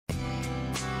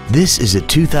This is a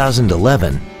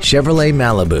 2011 Chevrolet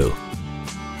Malibu.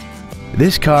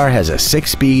 This car has a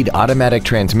 6-speed automatic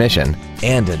transmission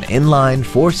and an inline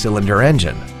 4-cylinder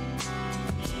engine.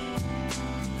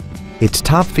 Its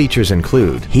top features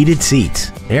include heated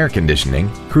seats, air conditioning,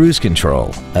 cruise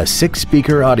control, a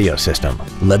 6-speaker audio system,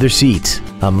 leather seats,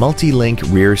 a multi-link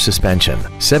rear suspension,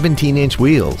 17-inch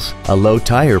wheels, a low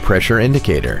tire pressure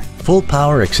indicator, full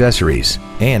power accessories,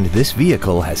 and this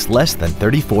vehicle has less than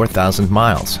 34,000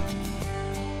 miles.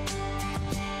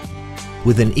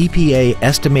 With an EPA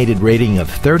estimated rating of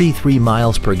 33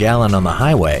 miles per gallon on the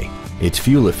highway, its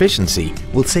fuel efficiency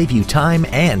will save you time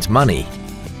and money.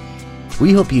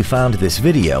 We hope you found this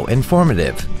video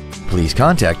informative. Please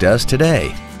contact us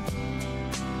today.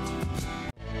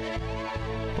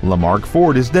 Lamarque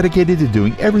Ford is dedicated to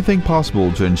doing everything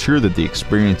possible to ensure that the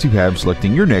experience you have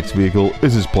selecting your next vehicle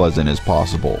is as pleasant as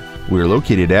possible. We are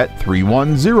located at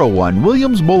 3101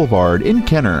 Williams Boulevard in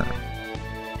Kenner.